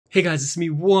Hey guys, it's me,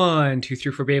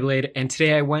 123 for Beyblade, and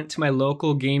today I went to my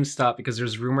local GameStop because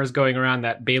there's rumors going around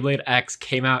that Beyblade X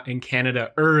came out in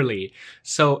Canada early.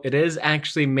 So it is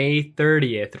actually May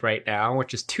 30th right now,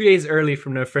 which is 2 days early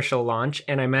from the official launch,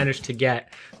 and I managed to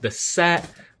get the set,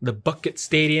 the Bucket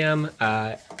Stadium,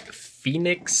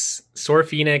 Phoenix, Soar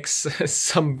Phoenix,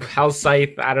 some Hell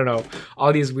Scythe, I don't know,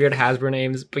 all these weird Hasbro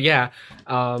names. But yeah,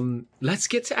 let's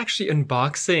get to actually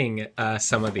unboxing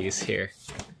some of these here.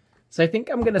 So I think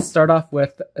I'm going to start off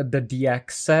with the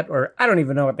DX set, or I don't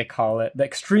even know what they call it. The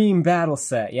Xtreme Battle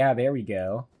Set. Yeah, there we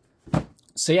go.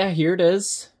 So yeah, here it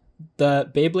is. The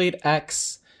Beyblade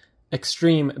X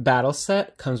Xtreme Battle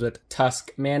Set comes with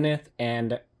Tusk Mammoth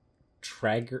and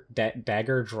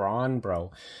Dagger Dran,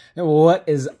 bro. And what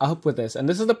is up with this? And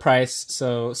this is the price.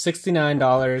 So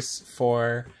 $69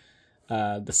 for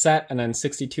the set, and then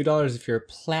 $62 if you're a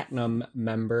Platinum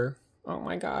member. Oh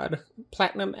my god.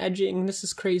 Platinum edging. This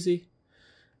is crazy.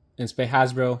 And it's by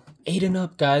Hasbro. 8 and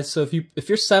up, guys. So if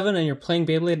you're 7 and you're playing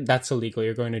Beyblade, that's illegal.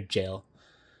 You're going to jail.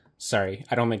 Sorry,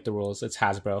 I don't make the rules. It's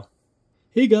Hasbro.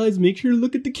 Hey guys, make sure to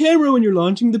look at the camera when you're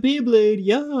launching the Beyblade.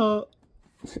 Yeah.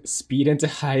 Speed into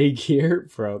high gear,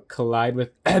 bro. Collide with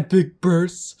epic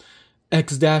bursts.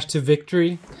 X dash to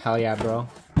victory. Hell yeah, bro.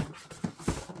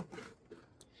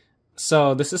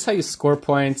 So this is how you score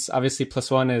points. Obviously,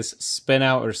 +1 is spin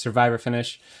out or survivor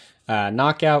finish.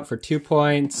 Knockout for 2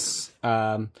 points.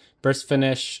 Burst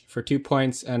finish for 2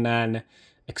 points. And then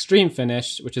extreme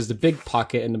finish, which is the big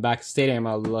pocket in the back of the stadium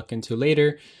I'll look into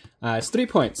later, is 3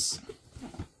 points.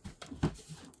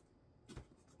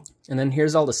 And then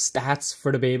here's all the stats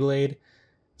for the Beyblade.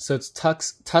 So it's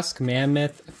Tusk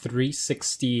Mammoth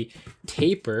 360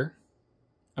 Taper.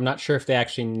 I'm not sure if they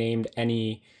actually named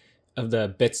any of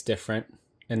the bits different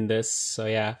in this, so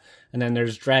yeah. And then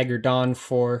there's Dagger Dran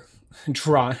for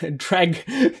Dagger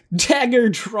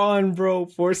Dran, bro.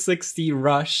 460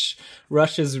 Rush.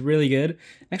 Rush is really good.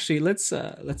 Actually, let's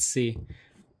see.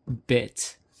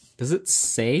 Bit. Does it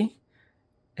say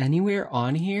anywhere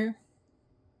on here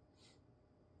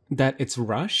that it's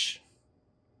Rush?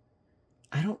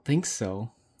 I don't think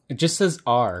so. It just says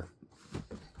R.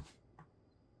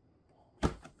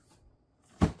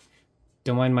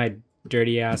 Don't mind my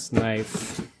dirty ass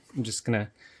knife. I'm just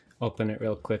gonna open it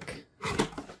real quick.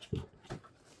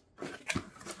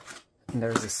 And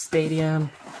there's a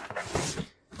stadium.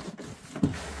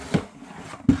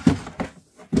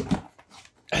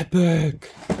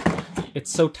 Epic!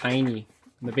 It's so tiny.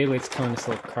 The Beyblade's come in this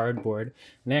little cardboard.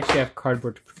 And they actually have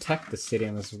cardboard to protect the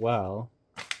stadium as well.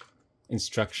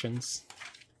 Instructions.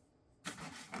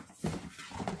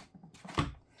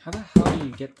 How the hell do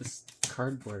you get this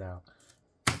cardboard out?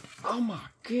 Oh my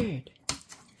god.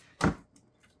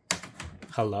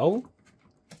 Hello?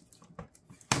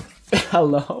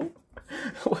 Hello?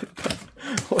 What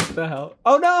the hell?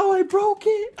 Oh no, I broke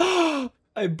it!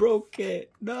 I broke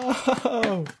it!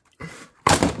 No!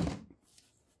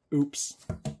 Oops.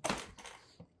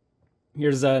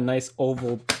 Here's a nice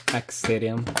oval X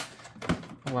stadium.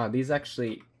 Wow, these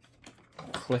actually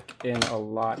click in a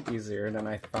lot easier than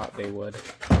I thought they would.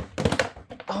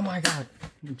 Oh my god!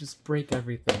 You just break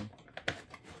everything.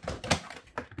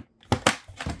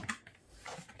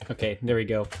 Okay, there we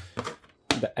go.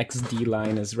 The XD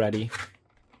line is ready.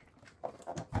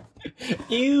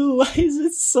 Ew, why is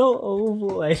it so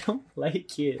oval? I don't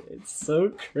like it. It's so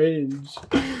cringe.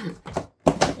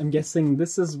 I'm guessing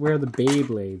this is where the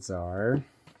Beyblades are.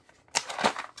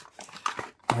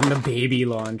 And the baby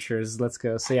launchers. Let's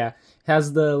go. So yeah, it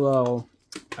has the little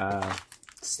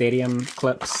stadium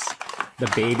clips.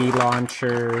 The baby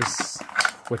launchers,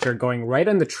 which are going right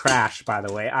in the trash, by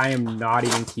the way. I am not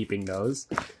even keeping those.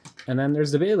 And then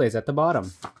there's the Beyblades at the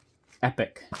bottom.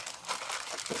 Epic.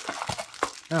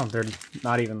 Oh, they're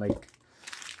not even like,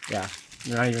 yeah,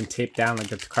 they're not even taped down like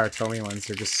the Takara Tomy ones.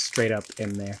 They're just straight up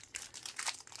in there.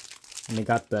 And we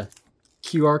got the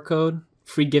QR code,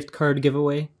 free gift card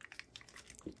giveaway.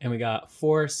 And we got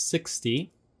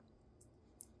 460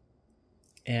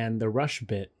 and the Rush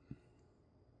bit.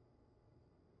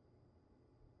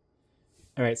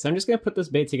 Alright, so I'm just going to put this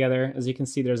bait together. As you can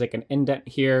see, there's like an indent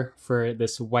here for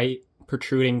this white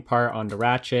protruding part on the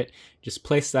ratchet. Just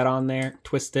place that on there,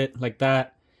 twist it like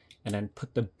that, and then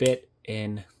put the bit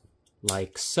in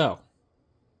like so.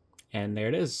 And there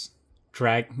it is.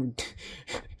 Drag...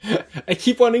 I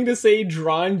keep wanting to say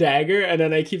Dran Dagger, and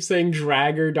then I keep saying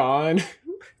Dagger Dran.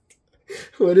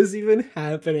 What is even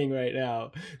happening right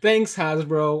now? Thanks,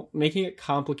 Hasbro, making it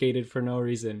complicated for no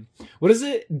reason. What is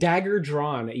it? Dagger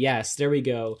Dran. Yes, there we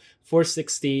go.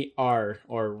 460 R,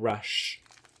 or Rush.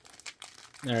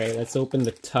 Alright, let's open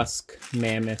the Tusk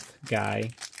Mammoth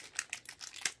guy.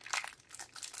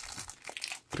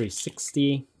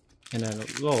 360, and then a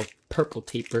little purple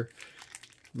taper.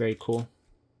 Very cool.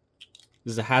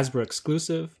 This is a Hasbro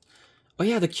exclusive. Oh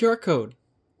yeah, the QR code.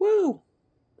 Woo!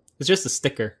 It's just a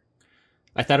sticker.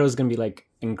 I thought it was gonna be like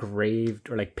engraved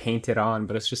or like painted on,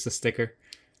 but it's just a sticker.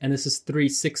 And this is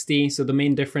 360. So the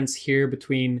main difference here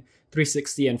between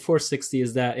 360 and 460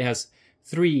 is that it has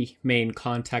 3 main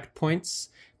contact points.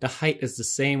 The height is the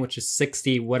same, which is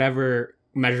 60, whatever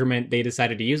measurement they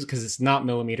decided to use, because it's not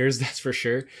millimeters, that's for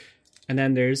sure. And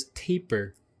then there's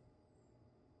taper.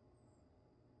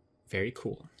 Very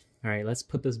cool. All right, let's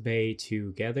put this bay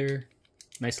together.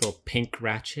 Nice little pink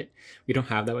ratchet. We don't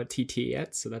have that with TT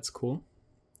yet, so that's cool.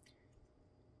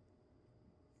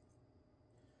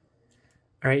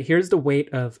 All right, here's the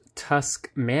weight of Tusk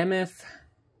Mammoth,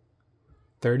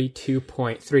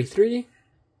 32.33.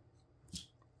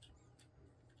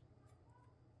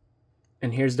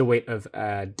 And here's the weight of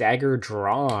Dagger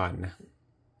Dran,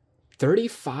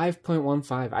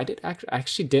 35.15. I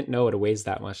actually didn't know it weighs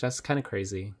that much. That's kind of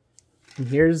crazy. And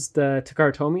here's the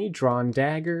Takara Tomy Drawn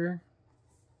Dagger,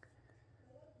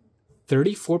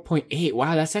 34.8.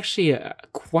 Wow, that's actually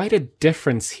quite a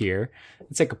difference here.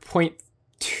 It's like a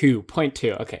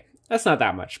 0.2. Okay, that's not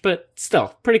that much, but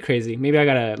still pretty crazy. Maybe I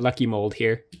got a lucky mold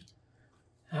here.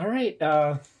 All right,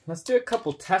 let's do a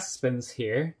couple test spins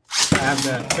here. I have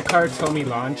the Takara Tomy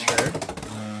launcher.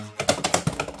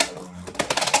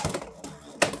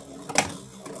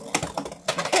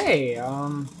 Okay,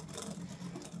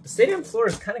 the stadium floor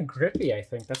is kind of grippy, I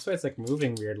think. That's why it's like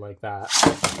moving weird like that.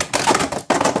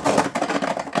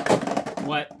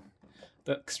 What?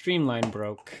 The Xtreme line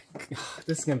broke.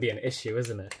 This is gonna be an issue,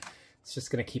 isn't it? It's just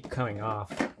gonna keep coming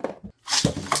off.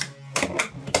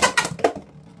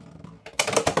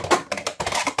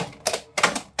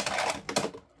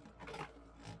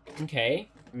 Okay,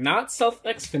 not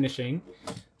self-X finishing,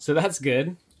 so that's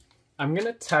good. I'm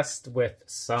gonna test with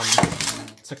some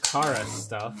Takara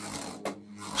stuff.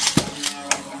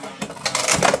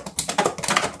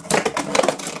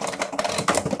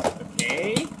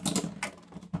 Okay.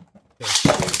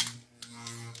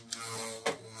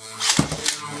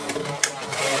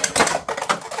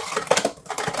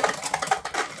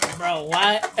 Bro,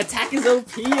 what? Attack is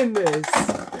OP in this.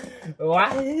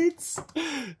 What?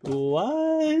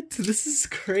 What? This is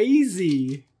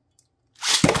crazy.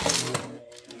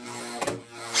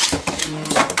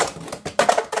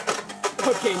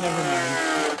 Okay, never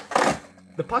mind.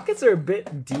 The pockets are a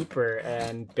bit deeper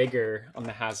and bigger on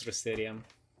the Hasbro Stadium,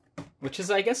 which is,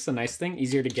 I guess, a nice thing.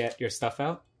 Easier to get your stuff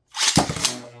out.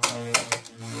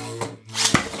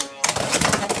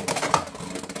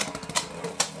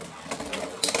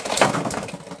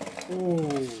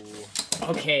 Ooh.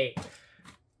 Okay.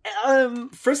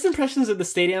 First impressions of the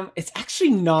stadium, it's actually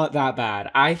not that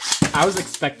bad. I was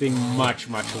expecting much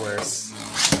worse.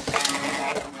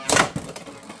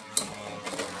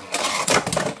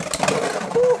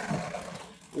 Woo.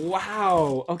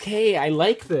 Wow. Okay, I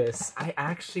like this. I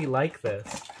actually like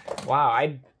this. Wow,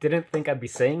 I didn't think I'd be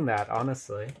saying that,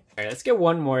 honestly. All right, let's get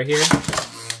one more here.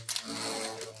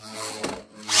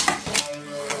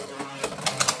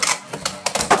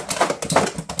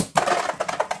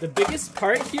 The biggest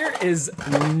part here is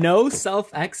no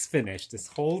self-X finish this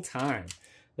whole time.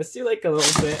 Let's do like a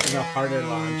little bit of a harder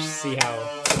launch, see how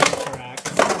it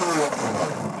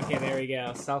interacts. Okay, there we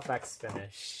go, self-X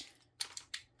finish.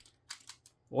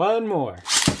 One more.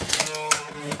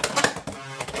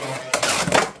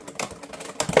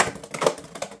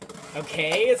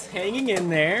 Okay, it's hanging in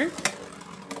there.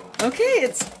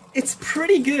 Okay, it's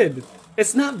pretty good.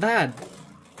 It's not bad.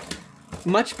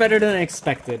 Much better than I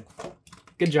expected.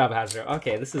 Good job, Hasbro.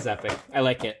 Okay, this is epic. I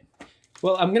like it.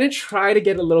 Well, I'm gonna try to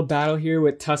get a little battle here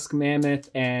with Tusk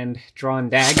Mammoth and Drawn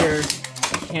Dagger.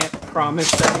 Can't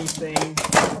promise anything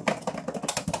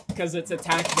because it's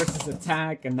attack versus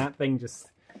attack, and that thing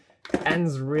just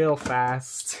ends real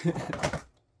fast.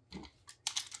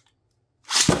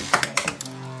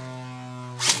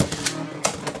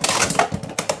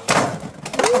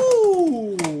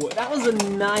 Ooh, that was a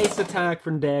nice attack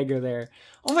from Dagger there.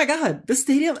 Oh my god, the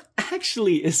stadium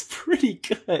actually is pretty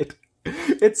good.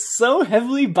 It's so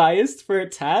heavily biased for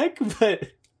attack,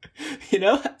 but, you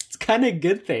know, it's kind of a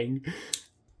good thing.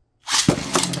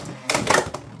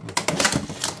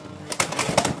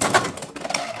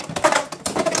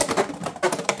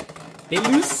 They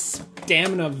lose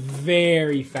stamina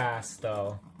very fast,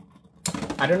 though.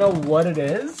 I don't know what it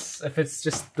is, if it's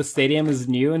just the stadium is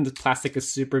new and the plastic is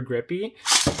super grippy,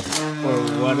 or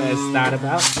what is that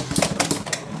about?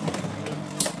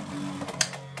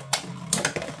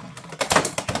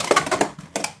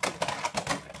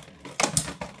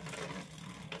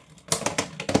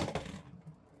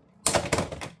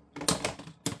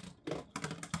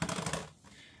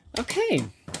 Okay.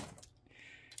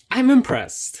 I'm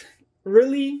impressed.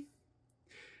 Really?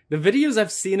 The videos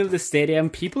I've seen of the stadium,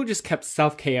 people just kept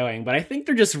self-KOing, but I think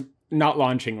they're just not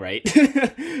launching right.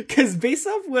 Because based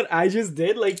off what I just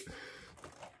did, like,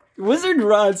 Wizard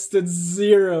Rod stood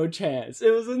 0 chance.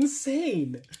 It was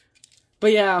insane.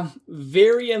 But yeah,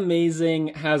 very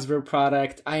amazing Hasbro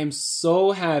product. I am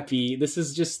so happy. This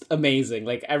is just amazing.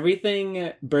 Like,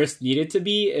 everything Burst needed to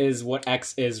be is what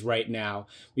X is right now.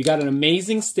 We got an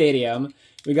amazing stadium.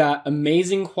 We got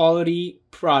amazing quality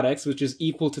products, which is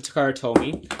equal to Takara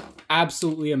Tomy.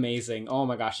 Absolutely amazing. Oh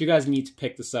my gosh, you guys need to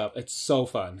pick this up. It's so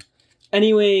fun.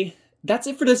 Anyway, that's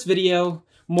it for this video.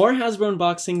 More Hasbro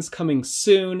unboxings coming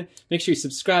soon. Make sure you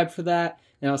subscribe for that.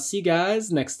 And I'll see you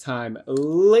guys next time.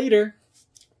 Later.